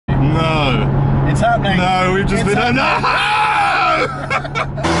happening. No, we've just been... No!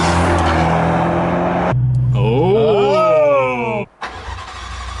 Oh!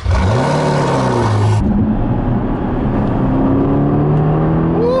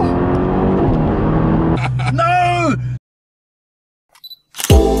 No!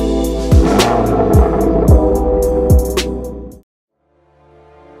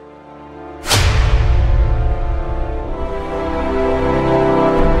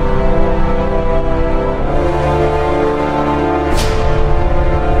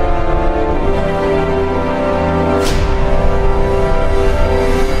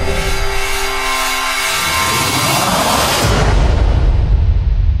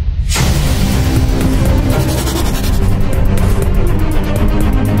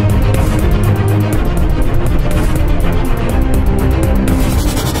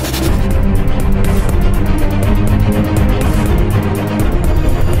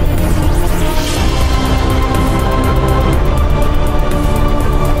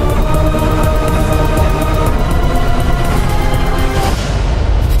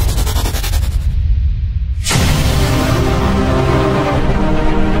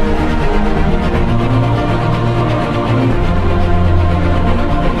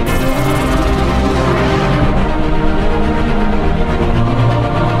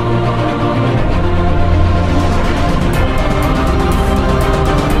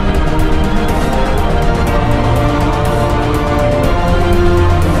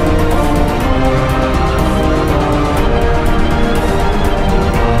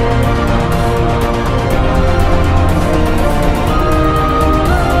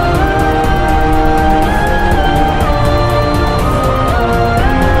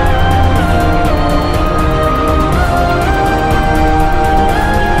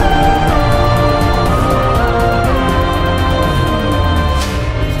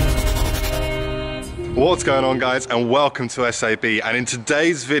 What's going on, guys, and welcome to SAB. And in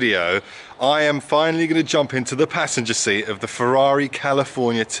today's video I am finally going to jump into the passenger seat of the Ferrari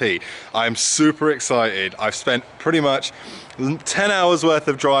California T. I am super excited. I've spent pretty much 10 hours worth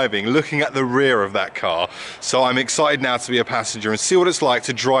of driving looking at the rear of that car, so I'm excited now to be a passenger and see what it's like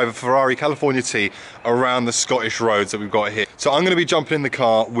to drive a Ferrari California T around the Scottish roads that we've got here. So I'm going to be jumping in the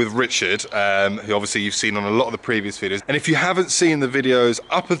car with Richard, who obviously you've seen on a lot of the previous videos, and if you haven't seen the videos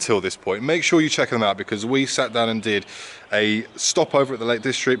up until this point, make sure you check them out, because we sat down and did a stopover at the Lake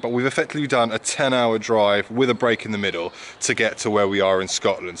District, but we've effectively done a 10-hour drive with a break in the middle to get to where we are in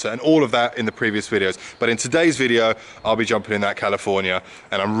Scotland. So, and all of that in the previous videos, but in today's video I'll be jumping in that California,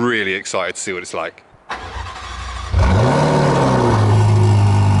 and I'm really excited to see what it's like.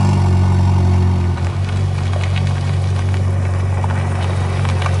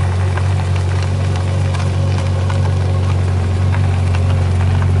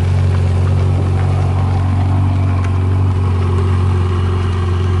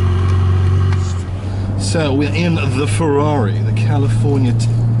 So we're in the Ferrari, the California T.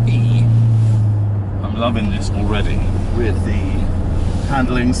 I'm loving this already. With the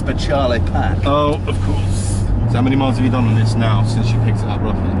handling Speciale pack. Oh, of course. So how many miles have you done on this now since you picked it up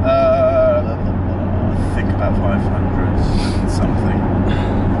roughly? I think about 500 something.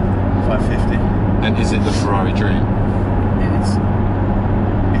 550. And is it the Ferrari dream? It is.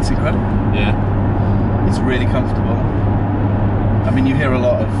 It's incredible. Yeah. It's really comfortable. I mean, you hear a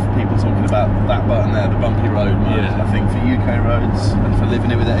lot of people talking about that button there, the bumpy road mode. Yeah. I think for UK roads and for living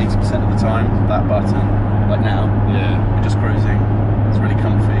it with it 80% of the time, that button, like now, we're just cruising. It's really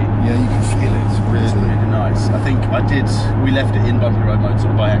comfy. Yeah, you can feel it. It's really nice. I think we left it in bumpy road mode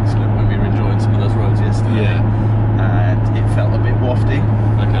sort of by accident when we were enjoying some of those roads yesterday. Yeah. And it felt a bit wafty.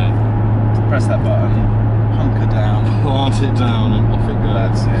 Okay. Press that button, hunker down. Plant it down and off it goes.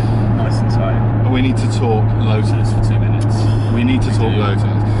 That's it. Nice and tight. We need to talk Lotus for 2 minutes. We need to talk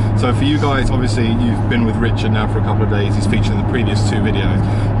Lotus. So for you guys, obviously you've been with Richard now for a couple of days. He's featured in the previous 2 videos.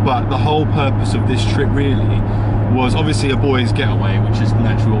 But the whole purpose of this trip really was obviously a boys' getaway, which is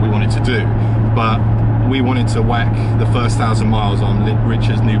naturally what we wanted to do. But we wanted to whack the first 1,000 miles on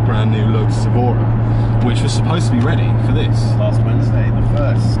Richard's brand new Lotus Evora, which was supposed to be ready for this. Last Wednesday, the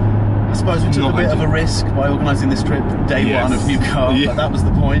 1st. I suppose we took a bit of a risk by organising this trip day one of new car, but that was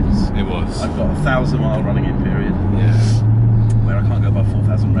the point. It was. I've got a 1,000-mile running in period. Yes. Where I can't go above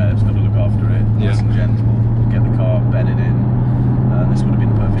 4,000 revs, got to look after it, nice and gentle, get the car bedded in. This would have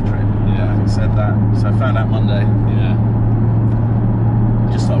been the perfect trip. Yeah. Having said that, so I found out Monday. Yeah.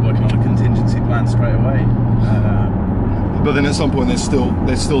 Just started working on a contingency plan straight away. But then at some point there's still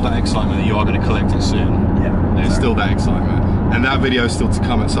that excitement that you are going to collect it soon. Yeah. There's still that excitement. and that video is still to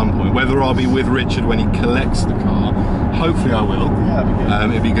come at some point. Whether I'll be with Richard when he collects the car, hopefully I will. Yeah,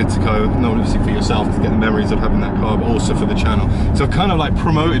 it'd be good to go, not obviously for yourself to get the memories of having that car, but also for the channel. So I've kind of like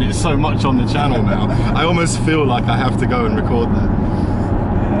promoted it so much on the channel now. I almost feel like I have to go and record that.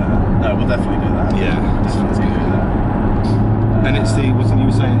 Yeah, no, we'll definitely do that. Yeah, definitely do that. And it's the, wasn't you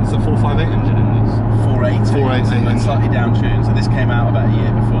were saying, it's a 458 engine in this? 488. 488 engine. Slightly down tuned, so this came out about a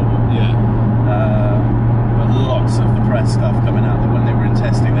year before. Yeah. But lots of the press stuff coming out that when they were in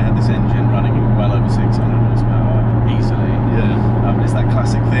testing, they had this engine running well over 600 horsepower easily. Yeah. It's that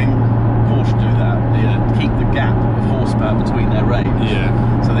classic thing. Porsche do that. They keep the gap of horsepower between their range. Yeah.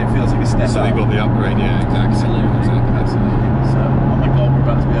 So it feels like a step up. So they got the upgrade, yeah, exactly. Absolutely. So, oh my god, we're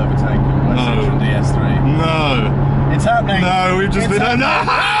about to be overtaken by Citroen DS3. No. It's happening. No, we've just been. No!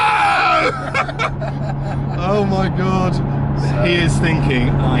 Oh my god. So, he is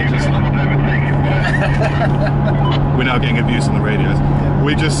thinking, we're now getting abuse on the radios. Yeah.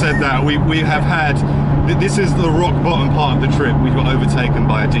 We just said that. We have had, this is the rock bottom part of the trip. We got overtaken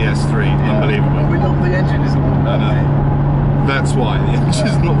by a DS3. Yeah. Unbelievable. Well, we know the engine isn't all that, mate. That's why. The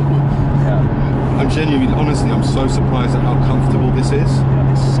engine's not. Yeah. I'm genuinely, honestly, I'm so surprised at how comfortable this is.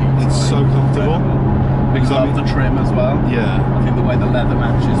 Yeah, it's so comfortable. Because I love the trim as well. Yeah. I think the way the leather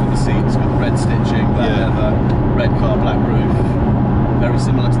matches with the seats, with the red stitching, black leather, red car, black roof, very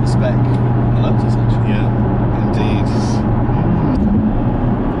similar to the spec on the Lotus actually. Yeah, indeed.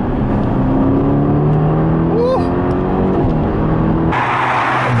 Woo.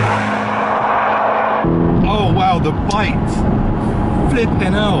 Oh wow, the bite!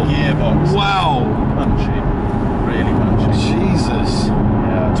 Flipping out! Gearbox. Wow! Punchy. Really punchy. Jesus.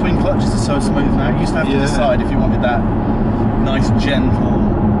 Yeah, twin clutches are so smooth now. You used to have to decide if you wanted that nice gentle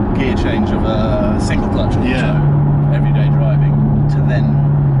gear change of a single clutch or everyday driving, to then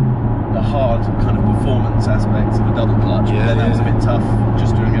the hard kind of performance aspects of a double clutch. Yeah, then that was a bit tough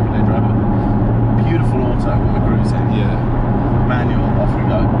just doing everyday driving. Beautiful auto when we're cruising. Yeah. Manual, off we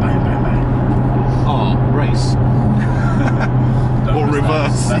go. Bang, bang, bang. Oh, race. Or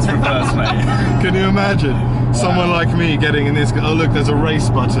reverse. That's reverse, mate. Can you imagine? Wow. Someone like me getting in this, oh look, there's a race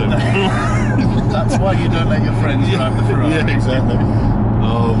button. That's why you don't let your friends drive the Ferrari. Yeah, exactly.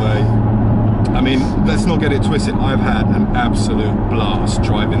 Oh, mate. I mean, let's not get it twisted. I've had an absolute blast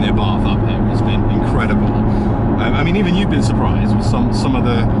driving the Abarth up here. It's been incredible. I mean, even you've been surprised with some of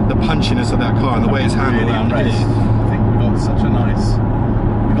the punchiness of that car and the way it's handled really around here. I think we've got such a nice,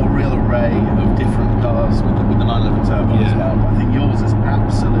 we've got a real array of different cars with the 911 turbo as well. But I think yours is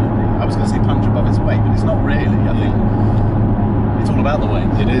absolutely, I was going to say punch above its weight, but it's not really. I think it's all about the weight.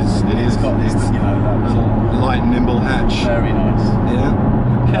 It is. It's got this, you know, that little light, nimble hatch. Very nice. Yeah.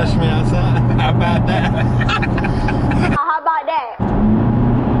 Cash me outside. How about that? How about that?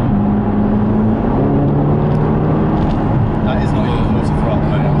 That is not your quarter front,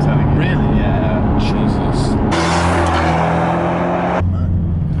 mate, I'm telling you. Really? Yeah. Jesus.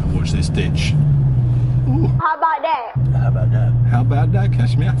 Watch this ditch. Ooh. How about that? How about that? How about that?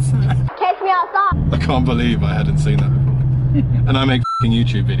 Catch me outside. Catch me outside. I can't believe I hadn't seen that before. And I make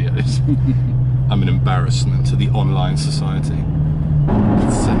YouTube videos. I'm an embarrassment to the online society.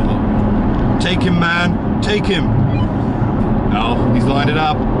 Send it up. Take him, man. Take him. Oh, he's lined it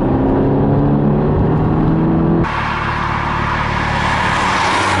up.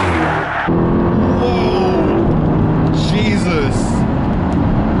 Whoa! Jesus!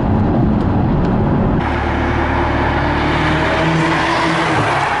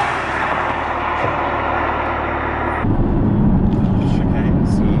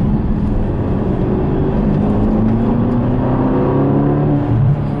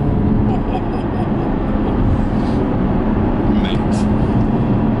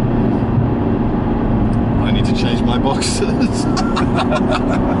 Boxes.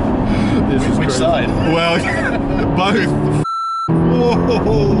 Which side? Well, both.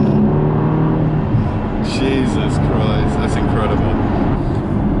 Whoa. Jesus Christ, that's incredible.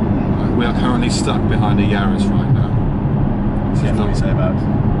 We are currently stuck behind a Yaris right now. Yeah, what do you say about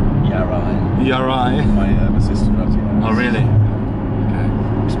Yarai? Yarai? My sister drives Yaris. Oh, really? Okay.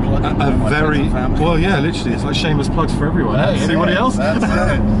 Just plugging a very, well, yeah, literally, it's like shameless plugs for everyone. Hey, See anybody else? That's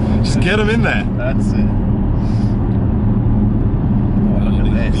it. Just get them in there. That's it.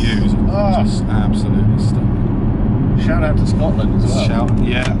 Views are just absolutely stunning. Shout out to Scotland as well.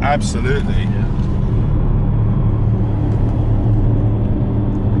 Yeah, absolutely. Yeah.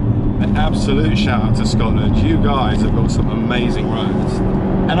 An absolute shout out to Scotland. You guys have got some amazing roads.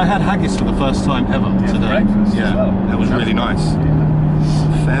 And I had haggis for the first time ever today. Breakfast as well. That was really nice.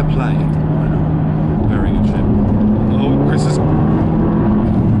 Yeah. Fair play. Why not? Very good trip. Oh, Chris is.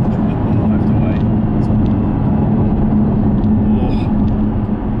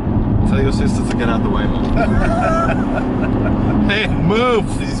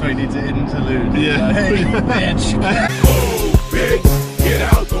 where he needs an interlude. Yeah. Like, hey, bitch. Oh, bitch, get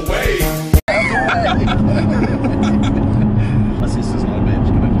out the way. My sister's not a bitch,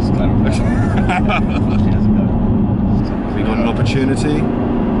 can I just clarify? She hasn't got. We got an opportunity.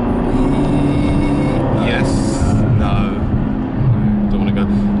 Yes. No. Don't want to go.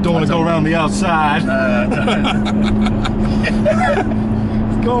 Don't want to go around the outside.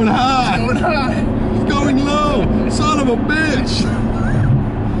 It's going high. Going high. It's going low. Son of a bitch.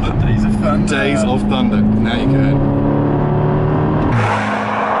 Days of Thunder. Days of Thunder. Now you can.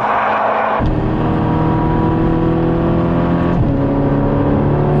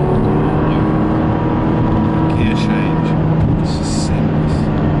 Gear change. This is seamless.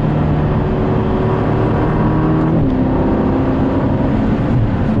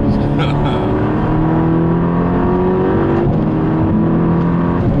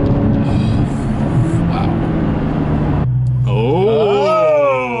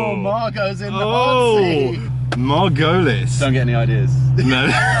 Oh, Margot's in the hot seat. Margolis. Don't get any ideas. No.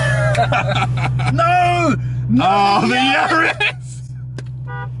 No! No! Oh, the Yaris!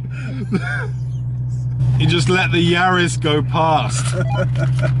 You just let the Yaris go past.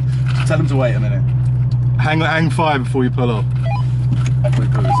 Tell him to wait a minute. Hang fire before you pull off.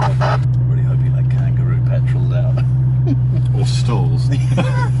 Really hope you like kangaroo petroled out. Or stalls.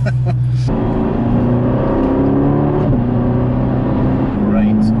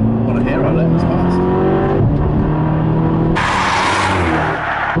 Great. What a hero, let us past.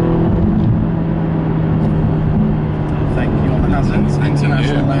 Thank you on the hazards.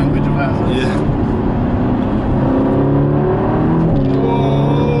 International language of hazards. Yeah.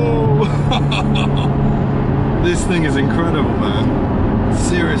 Whoa. This thing is incredible, man.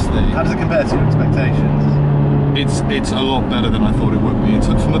 Seriously. How does it compare to your expectations? It's a lot better than I thought it would be. It's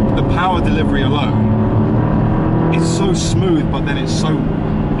from the power delivery alone. It's so smooth, but then it's so,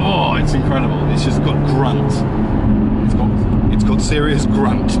 oh, it's incredible. It's just got grunt. It's got serious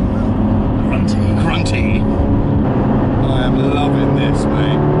grunt. Grunty. I am loving this,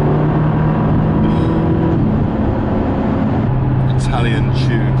 mate. Italian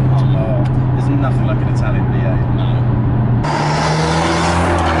tune. Oh, there's nothing like an Italian V8. No.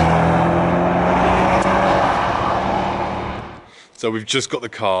 So we've just got the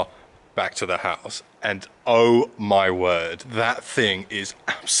car back to the house, and oh my word, that thing is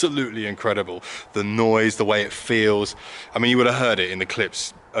absolutely incredible. The noise, the way it feels. I mean, you would have heard it in the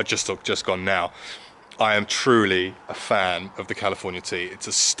clips just gone now. I am truly a fan of the California T. It's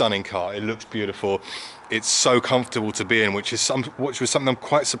a stunning car. It looks beautiful. It's so comfortable to be in, which was something I'm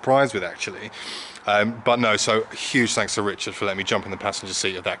quite surprised with, actually. But no, so huge thanks to Richard for letting me jump in the passenger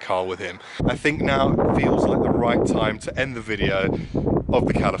seat of that car with him. I think now it feels like the right time to end the video of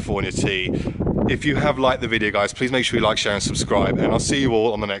the California T. If you have liked the video, guys, please make sure you like, share and subscribe, and I'll see you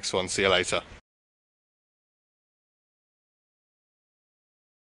all on the next one. See you later.